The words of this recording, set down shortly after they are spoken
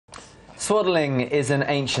Swaddling is an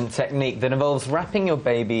ancient technique that involves wrapping your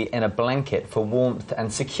baby in a blanket for warmth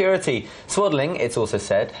and security. Swaddling, it's also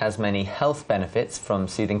said, has many health benefits, from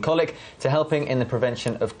soothing colic to helping in the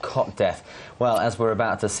prevention of cot death. Well, as we're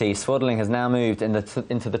about to see, swaddling has now moved into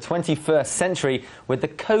the 21st century with the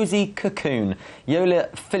cosy Cocoon. Yola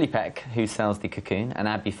Filipek, who sells the Cocoon, and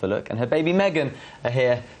Abby Fullock and her baby Megan are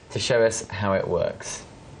here to show us how it works.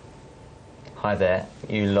 Hi there,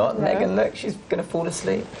 you lot. Hello. Megan, look, she's going to fall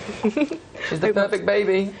asleep. She's the perfect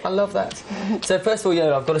baby. I love that. So first of all,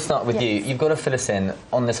 Yola, I've got to start with you. You've got to fill us in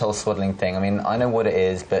on this whole swaddling thing. I mean, I know what it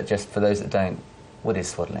is, but just for those that don't, what is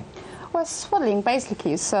swaddling? Well, swaddling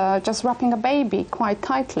basically is just wrapping a baby quite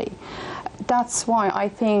tightly. That's why I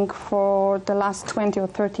think for the last 20 or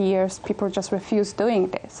 30 years people just refused doing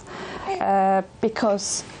this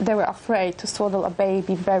because they were afraid to swaddle a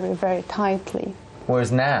baby very, very tightly.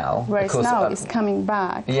 Whereas now, it's coming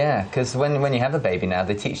back. Yeah, because when you have a baby now,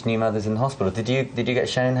 they teach new mothers in the hospital. Did you get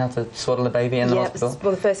shown how to swaddle a baby in the hospital? Yeah,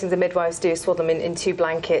 well, the first thing the midwives do is swaddle them in two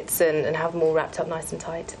blankets and have them all wrapped up nice and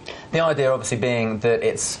tight. The idea, obviously, being that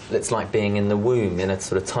it's like being in the womb in a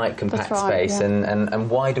sort of tight, compact space. Yeah. And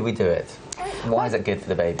why do we do it? Why is it good for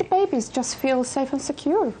the baby? The babies just feel safe and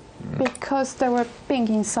secure because they were being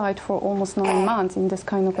inside for almost 9 months in this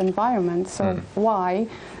kind of environment. So why?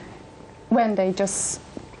 When they just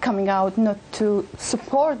coming out, not to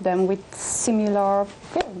support them with similar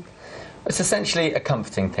film. It's essentially a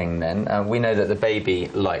comforting thing then. We know that the baby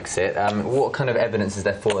likes it. What kind of evidence is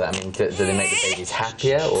there for that? I mean, do they make the babies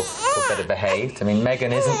happier or better behaved? I mean,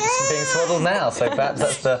 Megan isn't being swaddled now, so perhaps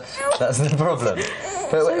that's the problem.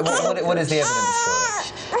 But what is the evidence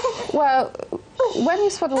for it? Well, when you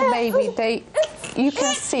swaddle a baby, you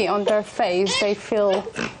can see on their face they feel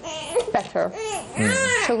better.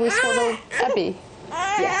 So we swaddle Abby.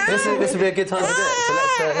 Yeah. This would be a good time to do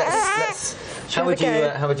it. So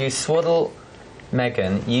let's how would you swaddle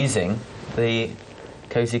Megan using the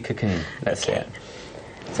cosy Cocoon? Let's see it.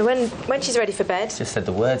 So when she's ready for bed, Just said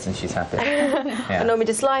the words and she's happy. I normally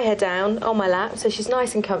just lie her down on my lap so she's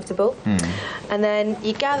nice and comfortable. And then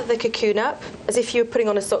you gather the cocoon up as if you were putting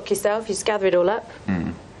on a sock yourself. You just gather it all up,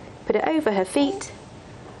 put it over her feet,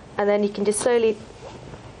 and then you can just slowly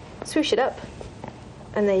swoosh it up.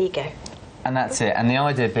 And there you go. And that's it. And the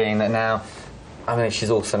idea being that now, I mean, she's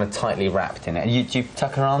all sort of tightly wrapped in it. Do you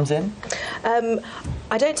tuck her arms in?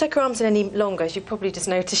 I don't tuck her arms in any longer. As you probably just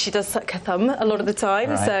noticed, she does suck her thumb a lot of the time.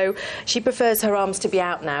 Right. So she prefers her arms to be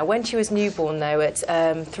out now. When she was newborn, though, at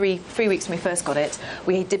 3 weeks when we first got it,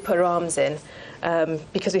 we did put her arms in.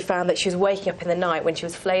 Because we found that she was waking up in the night when she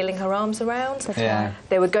was flailing her arms around. Yeah.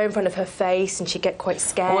 They would go in front of her face and she'd get quite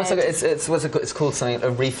scared. Well, it's called something, a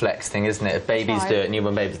reflex thing, isn't it? If babies do it,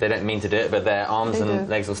 newborn babies, they don't mean to do it, but their arms and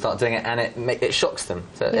legs will start doing it, and it shocks them,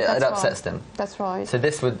 so it upsets them. That's right. So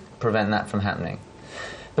this would prevent that from happening.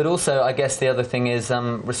 But also, I guess the other thing is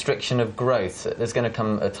restriction of growth. There's going to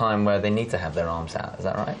come a time where they need to have their arms out, is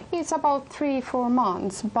that right? It's about 3-4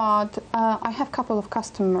 months, but I have a couple of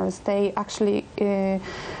customers. They actually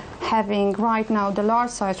having right now the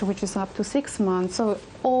large size, which is up to 6 months. So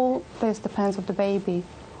all this depends on the baby.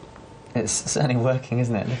 It's certainly working,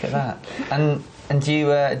 isn't it? Look at that. And do you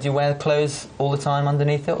wear clothes all the time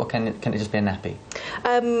underneath it, or can it just be a nappy?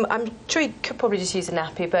 I'm sure you could probably just use a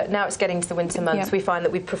nappy, but now it's getting to the winter months, we find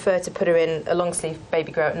that we prefer to put her in a long-sleeve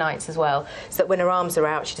baby grow at nights as well, so that when her arms are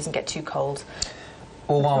out, she doesn't get too cold.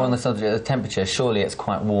 Well, while we're on the subject of the temperature, surely it's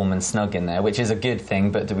quite warm and snug in there, which is a good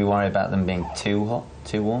thing, but do we worry about them being too hot,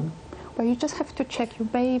 too warm? Well, you just have to check your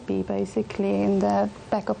baby, basically, in the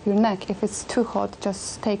back of your neck. If it's too hot,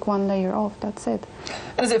 just take 1 layer off, that's it.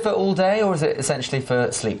 And is it for all day, or is it essentially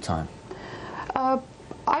for sleep time?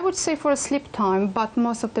 I would say for a sleep time, but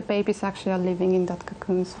most of the babies actually are living in that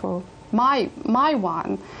cocoons for... My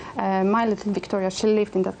one, my little Victoria, she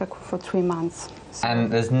lived in that cocoon for 3 months. So.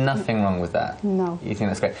 And there's nothing wrong with that? No. You think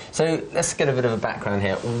that's great? So let's get a bit of a background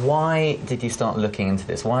here. Why did you start looking into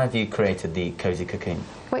this? Why have you created the Cozy Cocoon?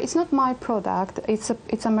 Well, it's not my product,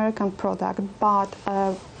 it's American product, but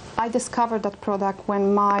I discovered that product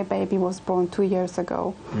when my baby was born 2 years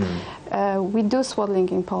ago. We do swaddling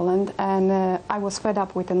in Poland, and I was fed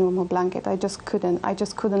up with a normal blanket. I just couldn't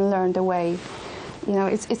learn the way. You know,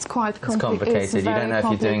 it's quite complicated. It's you don't know if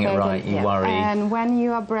you're doing it right. You worry. And when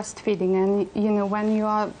you are breastfeeding, and you know, when you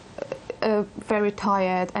are very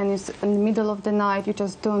tired and it's in the middle of the night, you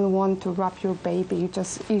just don't want to wrap your baby. You're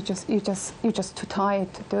just too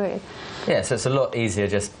tired to do it. Yeah, so it's a lot easier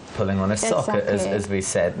just pulling on a sock, as we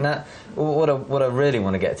said. Now, what I really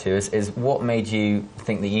want to get to is what made you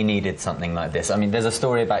think that you needed something like this? I mean, there's a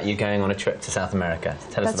story about you going on a trip to South America.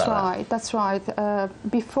 Tell us about that. That's right.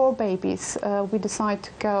 Before babies, we decided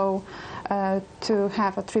to go to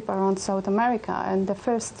have a trip around South America, and the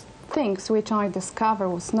first things which I discovered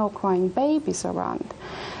was no crying babies around.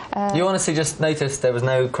 You honestly just noticed there was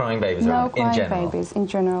no crying babies around in general? No crying babies in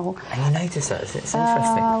general. And you noticed that? It's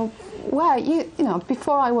interesting. Well, you know,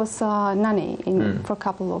 before I was a nanny for a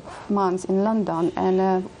couple of months in London,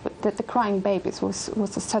 and the crying babies was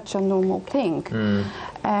such a normal thing.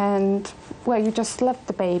 And well, you just left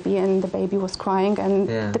the baby, and the baby was crying,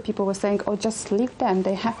 and the people were saying, "Oh, just leave them;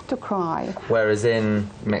 they have to cry." Whereas in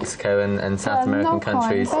Mexico and South American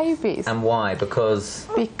countries, crying babies. And why? Because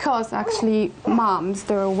actually, moms,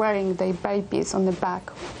 they were wearing their babies on the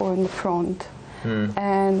back or in the front.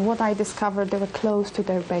 And what I discovered, they were close to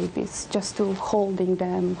their babies, just to holding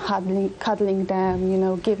them, cuddling them, you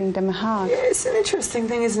know, giving them a hug. Yeah, it's an interesting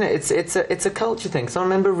thing, isn't it? It's a culture thing. So I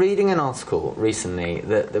remember reading an article recently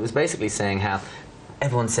that was basically saying how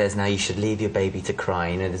everyone says now you should leave your baby to cry.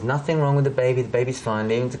 You know, there's nothing wrong with the baby's fine,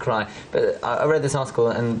 leave him to cry. But I read this article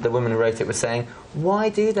and the woman who wrote it was saying, why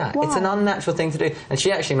do that? Why? It's an unnatural thing to do. And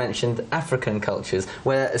she actually mentioned African cultures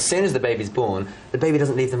where as soon as the baby's born, the baby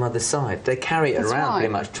doesn't leave the mother's side. They carry it around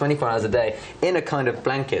pretty much 24 hours a day in a kind of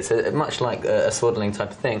blanket, so much like a swaddling type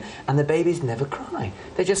of thing. And the babies never cry.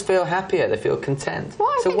 They just feel happier, they feel content.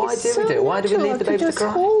 So why do we do it? Why do we leave the baby to cry?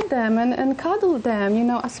 Just hold them and cuddle them, you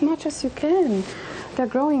know, as much as you can. They're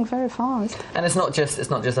growing very fast. And it's not just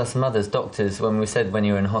us mothers, doctors, when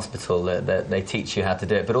you're in hospital, that they teach you how to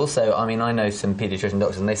do it. But also, I mean, I know some paediatrician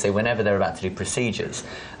doctors, and they say whenever they're about to do procedures,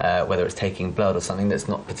 whether it's taking blood or something that's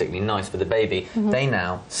not particularly nice for the baby, they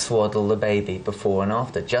now swaddle the baby before and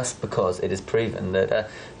after, just because it is proven that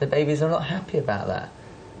the babies are not happy about that.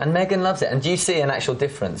 And Megan loves it. And do you see an actual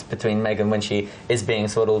difference between Megan when she is being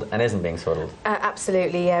swaddled and isn't being swaddled?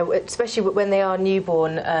 Absolutely, yeah. Especially when they are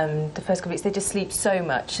newborn, the first couple of weeks, they just sleep so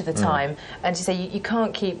much of the time. And to say you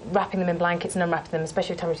can't keep wrapping them in blankets and unwrapping them,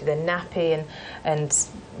 especially with their nappy and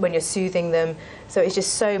when you're soothing them. So it's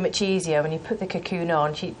just so much easier when you put the cocoon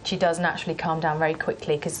on. She does naturally calm down very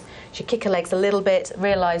quickly because she kick her legs a little bit,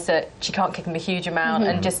 realise that she can't kick them a huge amount,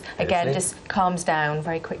 and just calms down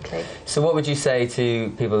very quickly. So what would you say to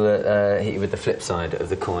people that hit you with the flip side of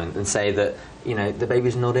the coin and say that, you know, the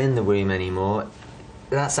baby's not in the womb anymore?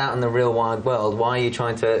 That's out in the real wide world. Why are you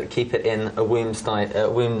trying to keep it in a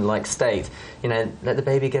womb-like state? You know, let the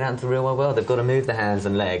baby get out into the real wide world. They've got to move their hands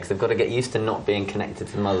and legs. They've got to get used to not being connected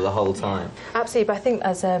to the mother the whole time. Absolutely, but I think,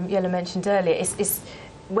 as Yola mentioned earlier, it's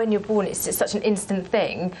when you're born, it's such an instant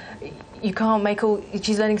thing. You can't make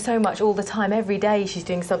she's learning so much all the time. Every day she's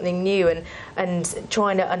doing something new and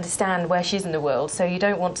trying to understand where she is in the world. So you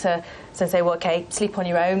don't want to say, well, OK, sleep on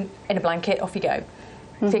your own, in a blanket, off you go.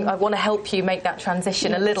 I think I want to help you make that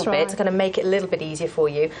transition a little bit, to kind of make it a little bit easier for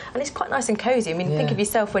you. And it's quite nice and cosy. I mean, think of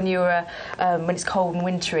yourself when you're when it's cold and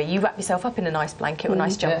wintry. You wrap yourself up in a nice blanket with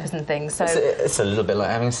nice jumpers and things. So it's a little bit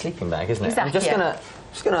like having a sleeping bag, isn't it? Exactly, I'm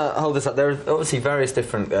just going to hold this up. There are obviously various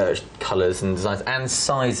different colours and designs and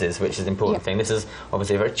sizes, which is an important thing. This is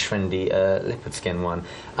obviously a very trendy leopard skin one.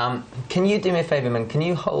 Can you do me a favour, man? Can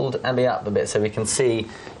you hold Abby up a bit so we can see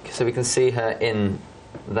her in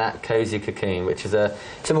that cosy cocoon, which is a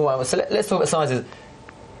simple one. So let's talk about sizes.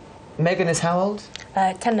 Megan is how old?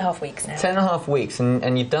 10.5 weeks now. 10.5 weeks,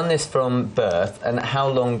 and you've done this from birth. And how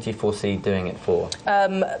long do you foresee doing it for?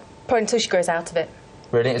 Probably until she grows out of it.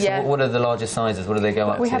 Really? So what are the largest sizes? What do they go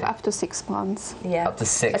up to? We have up to 6 months. Yeah. Up to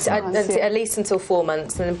 6 months? At least until 4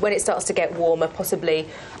 months. And when it starts to get warmer, possibly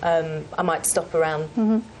I might stop around,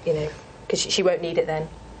 you know, because she won't need it then.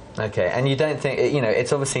 OK, and you don't think, you know,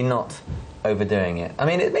 it's obviously not overdoing it. I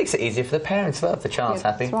mean, it makes it easier for the parents as well. If the child's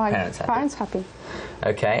happy, that's right. Parents happy. Parents happy.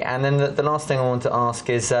 OK, and then the last thing I want to ask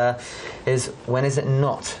is when is it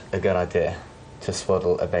not a good idea to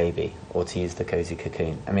swaddle a baby or to use the cosy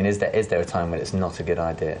cocoon? I mean, is there a time when it's not a good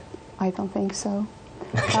idea? I don't think so.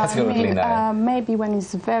 Maybe when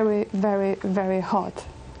it's very, very, very hot.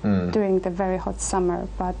 During the very hot summer,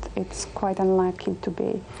 but it's quite unlikely to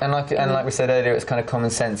be. And like we said earlier, it's kind of common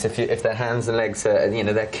sense. If their hands and legs are, you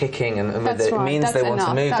know, they're kicking, and it means they want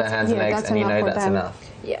to move their hands and legs, and you know that's enough.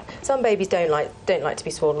 Yeah, some babies don't like to be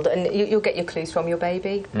swaddled, and you'll get your clues from your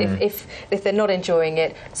baby. If they're not enjoying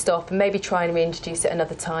it, stop and maybe try and reintroduce it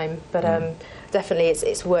another time. But definitely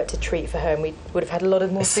it's worked a treat for her, and we would have had a lot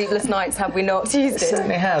of more sleepless nights had we not used it. It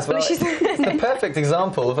certainly has. Well, it's the perfect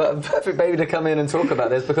example of a perfect baby to come in and talk about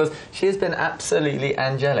this, because she has been absolutely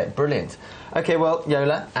angelic. Brilliant. OK, well,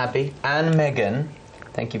 Yola, Abby and Megan,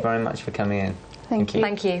 thank you very much for coming in. Thank you.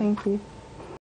 Thank you. Thank you.